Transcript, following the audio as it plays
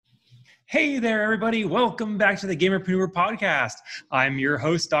Hey there, everybody. Welcome back to the Gamerpreneur Podcast. I'm your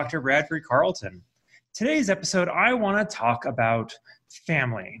host, Dr. Bradford Carlton. Today's episode, I want to talk about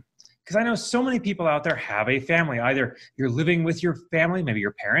family because I know so many people out there have a family. Either you're living with your family, maybe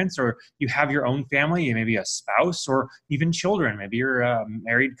your parents, or you have your own family, maybe a spouse or even children. Maybe you're a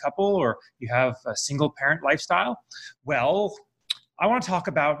married couple or you have a single parent lifestyle. Well, I want to talk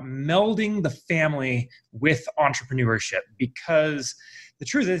about melding the family with entrepreneurship because the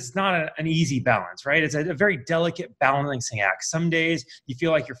truth is it's not an easy balance, right? It's a very delicate balancing act. Some days you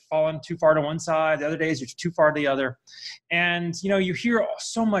feel like you're falling too far to one side. The other days you're too far to the other. And, you hear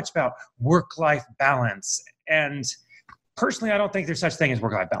so much about work-life balance. And personally, I don't think there's such thing as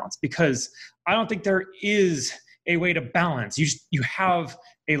work-life balance because I don't think there is a way to balance. You have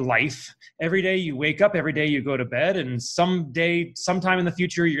a life. Every day you wake up, every day you go to bed, and sometime in the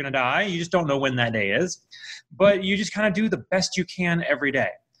future, you're going to die. You just don't know when that day is, but you just kind of do the best you can every day.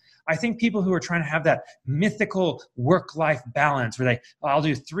 I think people who are trying to have that mythical work-life balance where I'll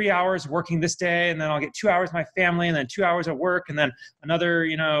do 3 hours working this day, and then I'll get 2 hours with my family, and then 2 hours at work, and then another,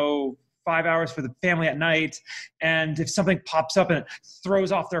 5 hours for the family at night. And if something pops up and it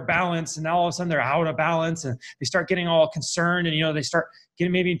throws off their balance and now all of a sudden they're out of balance and they start getting all concerned and, they start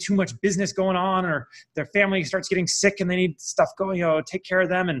getting maybe too much business going on or their family starts getting sick and they need stuff going, take care of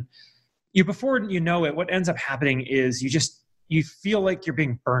them. And before you know it, what ends up happening is you feel like you're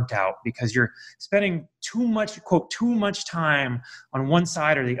being burnt out because you're spending too much, quote, too much time on one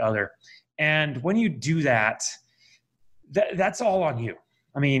side or the other. And when you do that, that's all on you.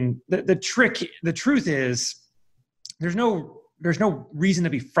 I mean, the truth is there's no reason to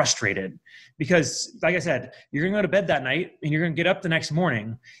be frustrated because, like I said, you're going to go to bed that night and you're going to get up the next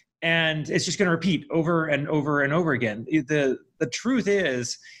morning and it's just going to repeat over and over and over again. The truth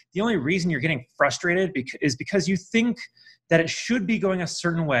is the only reason you're getting frustrated is because you think that it should be going a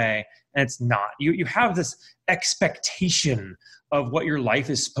certain way and it's not. You have this expectation of what your life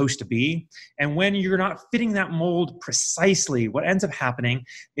is supposed to be. And when you're not fitting that mold precisely, what ends up happening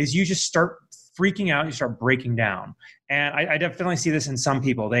is you just start freaking out, you start breaking down. And I definitely see this in some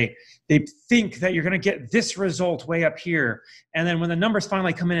people. They think that you're going to get this result way up here. And then when the numbers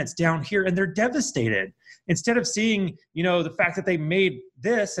finally come in, it's down here and they're devastated. Instead of seeing, the fact that they made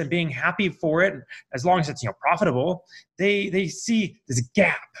this and being happy for it, as long as it's, profitable, they see this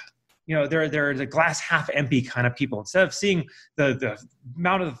gap. They're the glass half empty kind of people. Instead of seeing the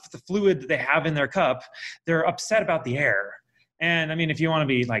amount of the fluid that they have in their cup, they're upset about the air. And I mean, if you want to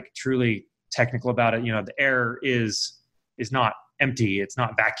be like truly technical about it, the air is not empty. It's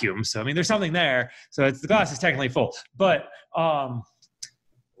not vacuum. So, I mean, there's something there. So the glass is technically full, but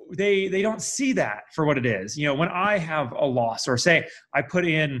they don't see that for what it is. When I have a loss or say I put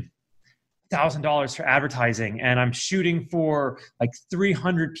in $1,000 for advertising and I'm shooting for like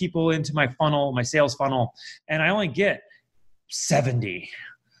 300 people into my funnel, my sales funnel, and I only get 70.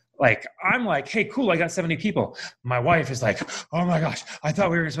 I'm like, hey, cool, I got 70 people. My wife is like, oh my gosh, I thought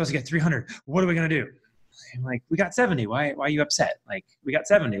we were supposed to get 300. What are we going to do? I'm like, we got 70. Why are you upset? We got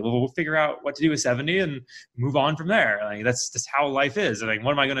 70. Well, we'll figure out what to do with 70 and move on from there. That's just how life is. What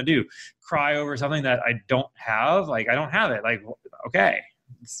am I going to do? Cry over something that I don't have? I don't have it. Okay.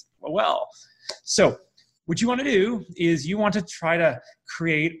 Well, so what you want to do is you want to try to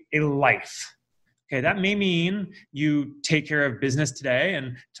create a life. Okay, that may mean you take care of business today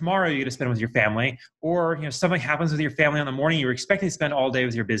and tomorrow you get to spend with your family, or something happens with your family in the morning, you were expecting to spend all day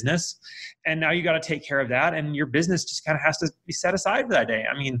with your business, and now you got to take care of that, and your business just kind of has to be set aside for that day.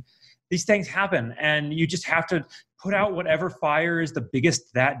 I mean, these things happen, and you just have to put out whatever fire is the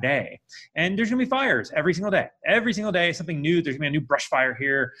biggest that day. And there's going to be fires every single day. Every single day, something new. There's going to be a new brush fire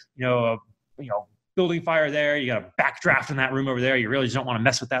here, building fire there. You got a backdraft in that room over there. You really just don't want to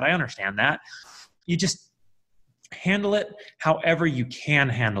mess with that. I understand that. You just handle it however you can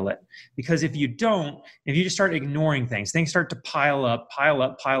handle it. Because if you just start ignoring things start to pile up.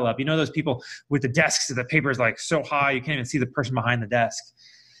 Those people with the desks that the paper is so high, you can't even see the person behind the desk.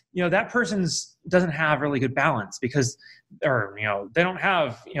 That person's doesn't have really good balance because, they don't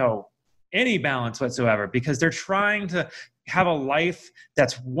have, any balance whatsoever because they're trying to have a life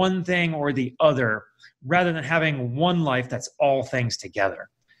that's one thing or the other rather than having one life that's all things together.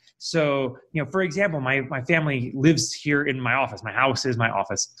 So, for example, my family lives here in my office. My house is my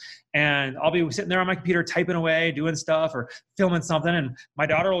office. And I'll be sitting there on my computer typing away, doing stuff or filming something. And my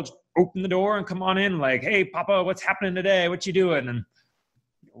daughter will just open the door and come on in hey, Papa, what's happening today? What you doing? And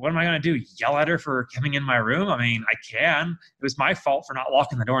what am I going to do? Yell at her for coming in my room? I mean, I can. It was my fault for not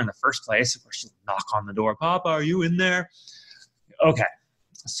locking the door in the first place. Of course, she'll knock on the door. Papa, are you in there? Okay.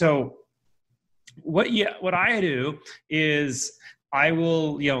 So what I do is I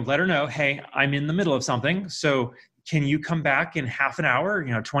will, let her know, hey, I'm in the middle of something. So can you come back in half an hour,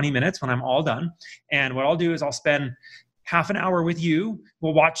 20 minutes when I'm all done? And what I'll do is I'll spend half an hour with you.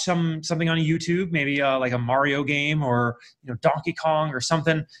 We'll watch something on YouTube, maybe like a Mario game or Donkey Kong or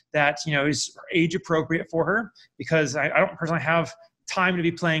something that is age appropriate for her, because I don't personally have time to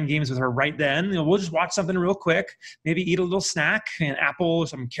be playing games with her right then. We'll just watch something real quick, maybe eat a little snack, an apple,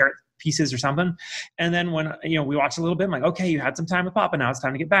 some carrot pieces or something. And then when, we watch a little bit, I'm like, okay, you had some time with Papa. Now it's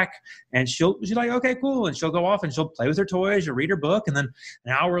time to get back. And she's like, okay, cool. And she'll go off and she'll play with her toys or read her book. And then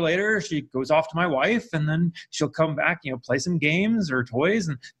an hour later, she goes off to my wife, and then she'll come back, play some games or toys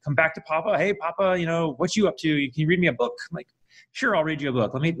and come back to Papa. Hey, Papa, what you up to? Can you read me a book? I'm like, sure, I'll read you a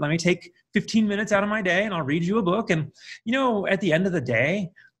book. Let me take 15 minutes out of my day and I'll read you a book. And, at the end of the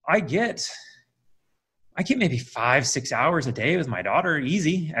day, I get maybe 5-6 hours a day with my daughter,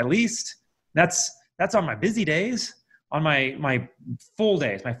 easy, at least. That's on my busy days. On my full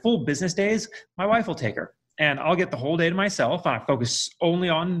days, my full business days, my wife will take her. And I'll get the whole day to myself. I focus only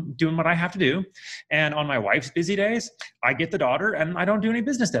on doing what I have to do. And on my wife's busy days, I get the daughter and I don't do any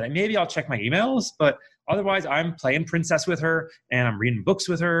business today. Maybe I'll check my emails, but otherwise I'm playing princess with her and I'm reading books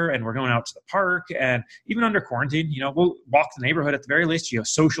with her and we're going out to the park. And even under quarantine, we'll walk the neighborhood at the very least,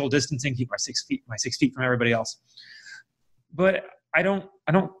 social distancing, keep my 6 feet from everybody else. But I don't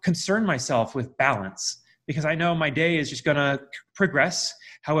concern myself with balance, because I know my day is just going to progress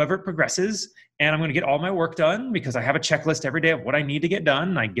however it progresses. And I'm going to get all my work done because I have a checklist every day of what I need to get done.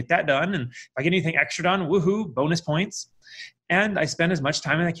 And I get that done. And if I get anything extra done, woohoo, bonus points. And I spend as much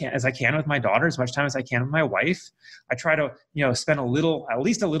time as I can with my daughter, as much time as I can with my wife. I try to, spend at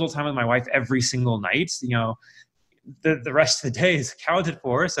least a little time with my wife every single night. The rest of the day is accounted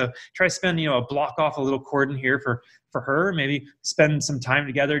for. So try to spend, block off a little cordon here for her. Maybe spend some time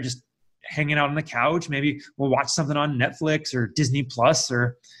together, just hanging out on the couch. Maybe we'll watch something on Netflix or Disney Plus,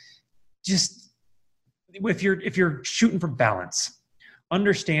 or just, if you're shooting for balance,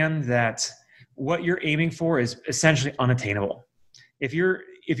 understand that what you're aiming for is essentially unattainable. If you're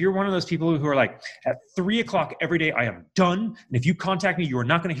one of those people who are like, at 3:00 every day, I am done. And if you contact me, you are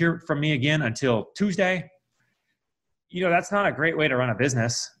not going to hear from me again until Tuesday. That's not a great way to run a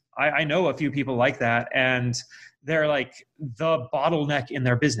business. I know a few people like that, and they're like the bottleneck in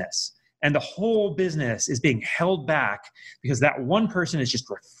their business. And the whole business is being held back because that one person is just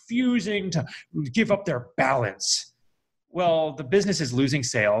refusing to give up their balance. Well, the business is losing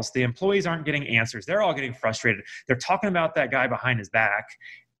sales. The employees aren't getting answers. They're all getting frustrated. They're talking about that guy behind his back.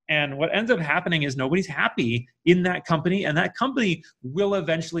 And what ends up happening is nobody's happy in that company. And that company will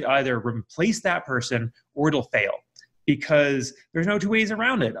eventually either replace that person or it'll fail, because there's no two ways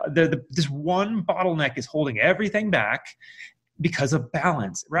around it. This one bottleneck is holding everything back because of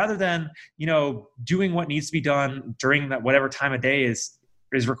balance, rather than, doing what needs to be done during that whatever time of day is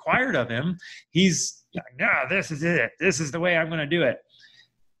required of him. He's like, no, this is it. This is the way I'm going to do it.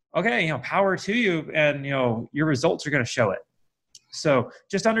 Okay, power to you, and your results are going to show it. So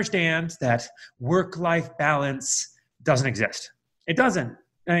just understand that work-life balance doesn't exist. It doesn't.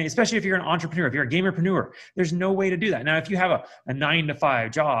 Especially if you're an entrepreneur, if you're a gamerpreneur, there's no way to do that. Now, if you have a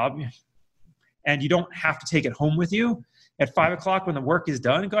 9-to-5 job and you don't have to take it home with you, at 5:00 when the work is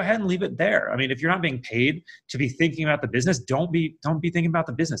done, go ahead and leave it there. I mean, if you're not being paid to be thinking about the business, don't be thinking about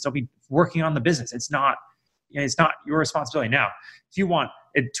the business. Don't be working on the business. It's not your responsibility. Now, if you want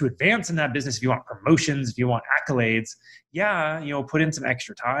it to advance in that business, if you want promotions, if you want accolades, put in some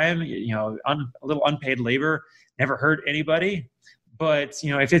extra time, a little unpaid labor, never hurt anybody. But,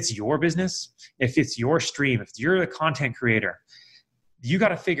 if it's your business, if it's your stream, if you're the content creator, you got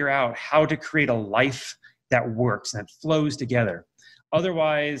to figure out how to create a life that works and that flows together.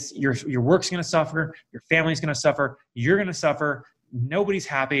 Otherwise, your work's going to suffer, your family's going to suffer, you're going to suffer, nobody's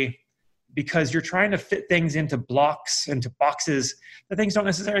happy, because you're trying to fit things into blocks, into boxes that things don't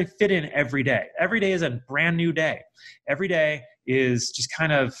necessarily fit in every day. Every day is a brand new day. Every day is just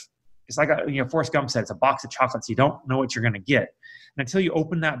kind of, it's like, Forrest Gump said, it's a box of chocolates. You don't know what you're going to get. And until you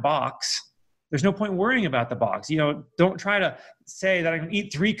open that box, there's no point worrying about the box. Don't try to say that I can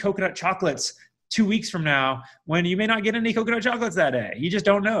eat 3 coconut chocolates 2 weeks from now when you may not get any coconut chocolates that day. You just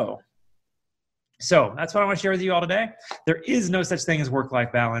don't know. So that's what I want to share with you all today. There is no such thing as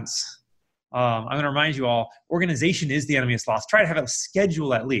work-life balance. I'm going to remind you all, organization is the enemy of sloth. Try to have a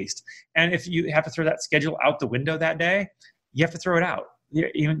schedule at least. And if you have to throw that schedule out the window that day, you have to throw it out.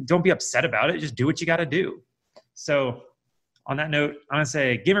 Don't be upset about it. Just do what you got to do. So on that note, I'm going to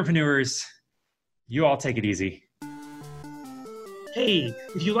say, gamerpreneurs, you all take it easy. Hey,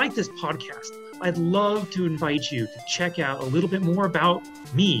 if you like this podcast, I'd love to invite you to check out a little bit more about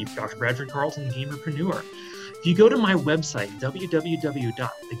me, Dr. Bradford Carlton, Gamerpreneur. If you go to my website,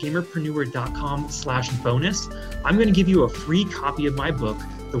 www.thegamerpreneur.com/bonus, I'm going to give you a free copy of my book,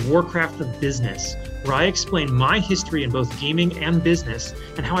 The Warcraft of Business, where I explain my history in both gaming and business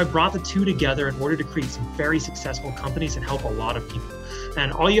and how I brought the two together in order to create some very successful companies and help a lot of people.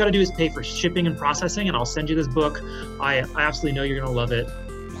 And all you got to do is pay for shipping and processing, and I'll send you this book. I absolutely know you're going to love it.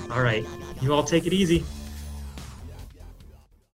 All right, you all take it easy.